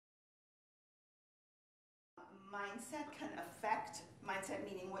mindset can affect, mindset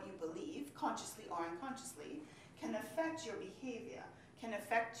meaning what you believe, consciously or unconsciously, can affect your behavior, can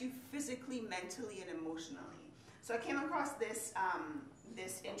affect you physically, mentally, and emotionally. So I came across this,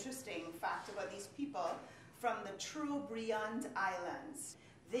 this interesting fact about these people from the Trobriand Islands.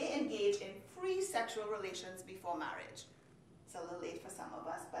 They engage in free sexual relations before marriage. It's a little late for some of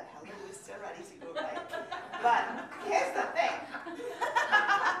us, but hello, we're still ready to go, right? But here's the thing.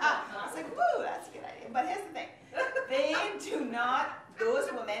 It's like, woo, that's a good idea. But here's the thing. They do not, those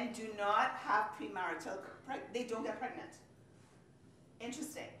women do not have premarital, they don't get pregnant.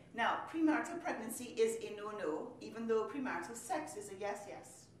 Interesting. Now, premarital pregnancy is a no-no, even though premarital sex is a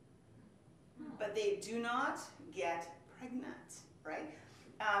yes-yes. But they do not get pregnant, right?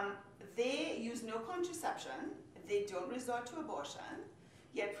 They use no contraception. They don't resort to abortion.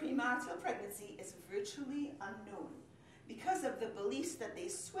 Yet premarital pregnancy is virtually unknown. Because of the beliefs that they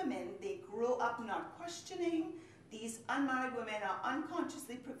swim in, they grow up not questioning. These unmarried women are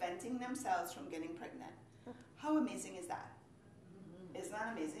unconsciously preventing themselves from getting pregnant. How amazing is that? Isn't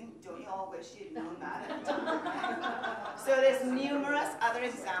that amazing? Don't you all wish you'd known that at the time? So there's numerous other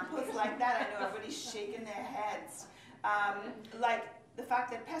examples like that. I know everybody's shaking their heads. Like the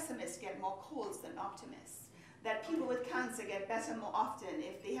fact that pessimists get more colds than optimists. That people with cancer get better more often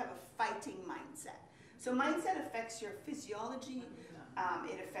if they have a fighting mindset. So mindset affects your physiology,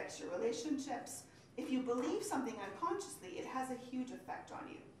 it affects your relationships. If you believe something unconsciously, it has a huge effect on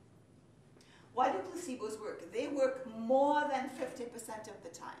you. Why do placebos work? They work more than 50% of the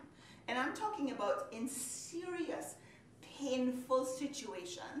time. And I'm talking about in serious, painful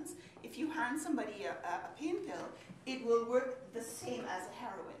situations. If you hand somebody a pain pill, it will work the same as a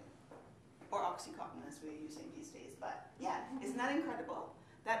heroin. Or Oxycontin, as we're using these days. But yeah, isn't that incredible?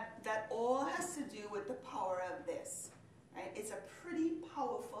 That all has to do with the power of this. Right? It's a pretty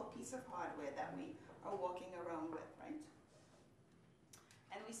powerful piece of hardware that we are walking around with, right?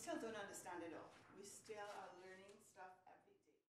 And we still don't understand it all. We still